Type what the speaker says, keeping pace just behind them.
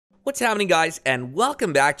What's happening, guys, and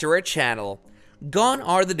welcome back to our channel. Gone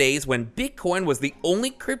are the days when Bitcoin was the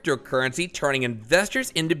only cryptocurrency turning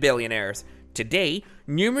investors into billionaires. Today,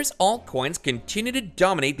 numerous altcoins continue to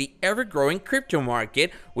dominate the ever-growing crypto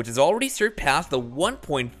market, which has already surpassed the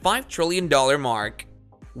 $1.5 trillion mark.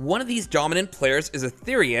 One of these dominant players is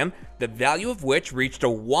Ethereum, the value of which reached a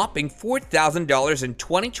whopping $4,000 in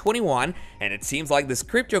 2021, and it seems like this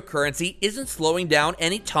cryptocurrency isn't slowing down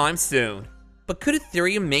anytime soon. But could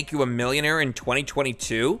Ethereum make you a millionaire in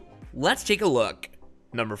 2022? Let's take a look.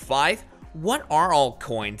 Number 5. What are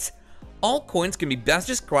altcoins? Altcoins can be best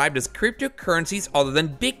described as cryptocurrencies other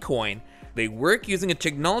than Bitcoin. They work using a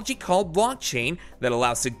technology called blockchain that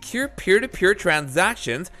allows secure peer-to-peer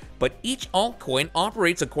transactions, but each altcoin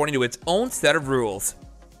operates according to its own set of rules.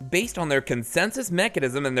 Based on their consensus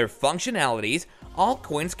mechanism and their functionalities,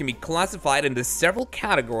 altcoins can be classified into several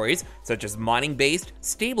categories such as mining-based,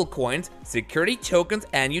 stablecoins, security tokens,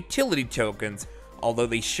 and utility tokens. Although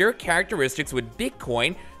they share characteristics with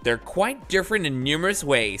Bitcoin, they're quite different in numerous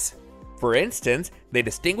ways. For instance, they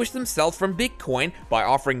distinguish themselves from Bitcoin by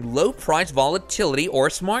offering low price volatility or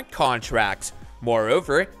smart contracts.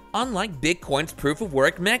 Moreover, unlike Bitcoin's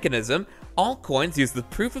proof-of-work mechanism, altcoins use the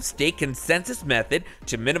proof-of-stake consensus method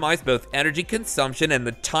to minimize both energy consumption and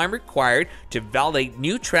the time required to validate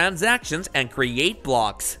new transactions and create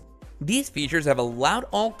blocks. These features have allowed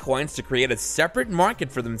altcoins to create a separate market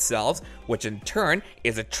for themselves, which in turn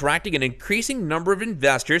is attracting an increasing number of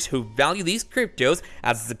investors who value these cryptos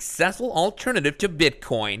as a successful alternative to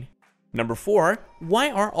Bitcoin. Number 4. Why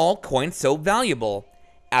are altcoins so valuable?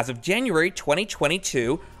 As of January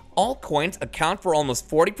 2022, altcoins account for almost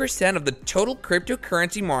 40% of the total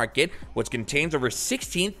cryptocurrency market, which contains over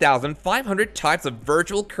 16,500 types of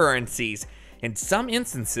virtual currencies. In some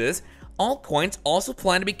instances, altcoins also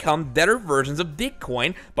plan to become better versions of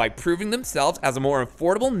Bitcoin by proving themselves as a more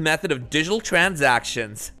affordable method of digital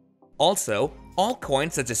transactions. Also,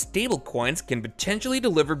 altcoins such as stablecoins can potentially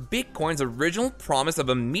deliver Bitcoin's original promise of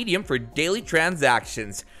a medium for daily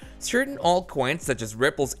transactions. Certain altcoins such as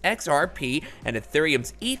Ripple's XRP and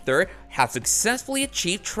Ethereum's Ether have successfully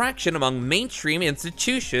achieved traction among mainstream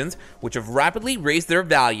institutions, which have rapidly raised their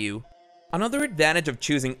value. Another advantage of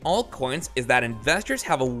choosing altcoins is that investors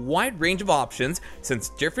have a wide range of options, since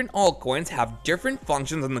different altcoins have different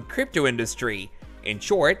functions in the crypto industry. In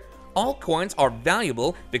short, altcoins are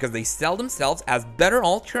valuable because they sell themselves as better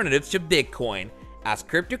alternatives to Bitcoin. As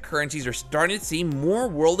cryptocurrencies are starting to see more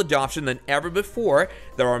world adoption than ever before,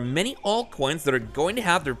 there are many altcoins that are going to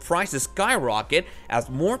have their prices skyrocket as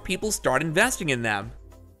more people start investing in them.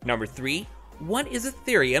 Number 3. What is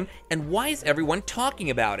Ethereum and why is everyone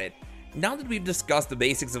talking about it? Now that we've discussed the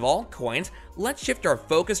basics of altcoins, let's shift our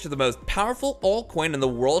focus to the most powerful altcoin in the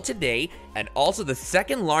world today and also the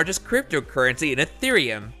second largest cryptocurrency in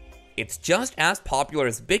Ethereum. It's just as popular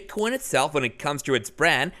as Bitcoin itself when it comes to its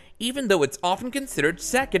brand, even though it's often considered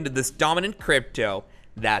second to this dominant crypto.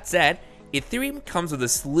 That said, Ethereum comes with a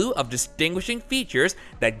slew of distinguishing features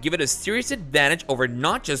that give it a serious advantage over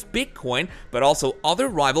not just Bitcoin, but also other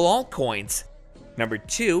rival altcoins. Number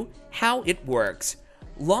 2. How it works.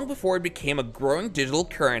 Long before it became a growing digital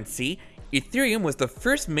currency, Ethereum was the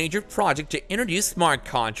first major project to introduce smart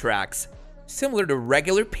contracts. Similar to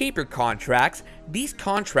regular paper contracts, these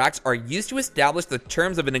contracts are used to establish the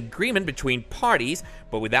terms of an agreement between parties,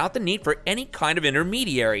 but without the need for any kind of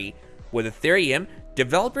intermediary. With Ethereum,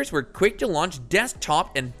 developers were quick to launch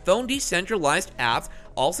desktop and phone decentralized apps,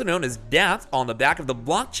 also known as dApps, on the back of the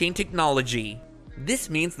blockchain technology. This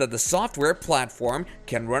means that the software platform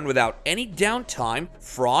can run without any downtime,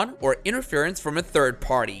 fraud, or interference from a third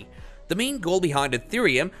party. The main goal behind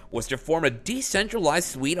Ethereum was to form a decentralized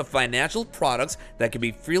suite of financial products that could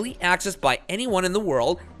be freely accessed by anyone in the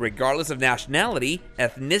world, regardless of nationality,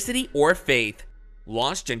 ethnicity, or faith.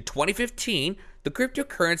 Launched in 2015, the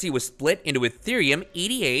cryptocurrency was split into Ethereum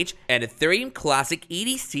ETH and Ethereum Classic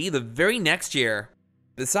ETC the very next year.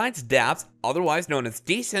 Besides dApps, otherwise known as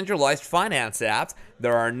decentralized finance apps,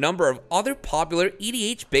 there are a number of other popular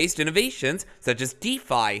ETH-based innovations such as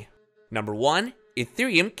DeFi. Number 1.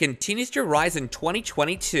 Ethereum continues to rise in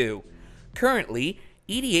 2022. Currently,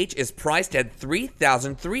 ETH is priced at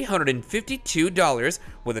 $3,352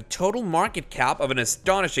 with a total market cap of an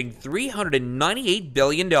astonishing $398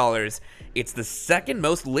 billion. It's the second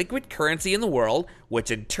most liquid currency in the world,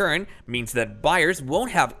 which in turn means that buyers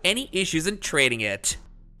won't have any issues in trading it.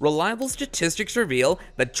 Reliable statistics reveal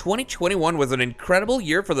that 2021 was an incredible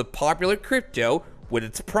year for the popular crypto, with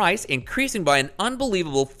its price increasing by an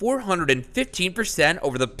unbelievable 415%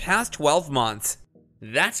 over the past 12 months.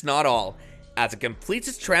 That's not all. As it completes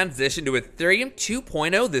its transition to Ethereum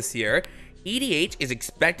 2.0 this year, ETH is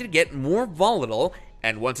expected to get more volatile,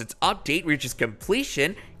 and once its update reaches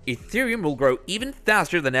completion, Ethereum will grow even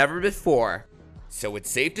faster than ever before. So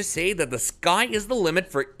it's safe to say that the sky is the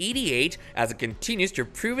limit for ETH as it continues to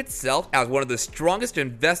prove itself as one of the strongest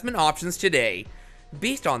investment options today.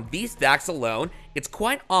 Based on these facts alone, it's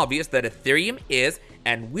quite obvious that Ethereum is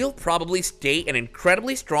and will probably stay an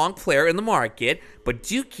incredibly strong player in the market, but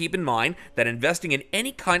do keep in mind that investing in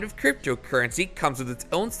any kind of cryptocurrency comes with its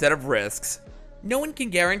own set of risks. No one can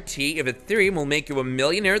guarantee if Ethereum will make you a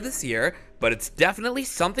millionaire this year, but it's definitely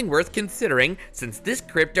something worth considering since this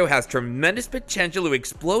crypto has tremendous potential to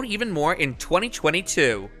explode even more in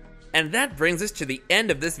 2022. And that brings us to the end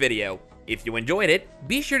of this video. If you enjoyed it,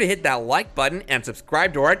 be sure to hit that like button and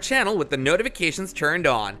subscribe to our channel with the notifications turned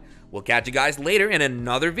on. We'll catch you guys later in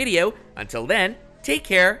another video. Until then, take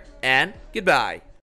care and goodbye.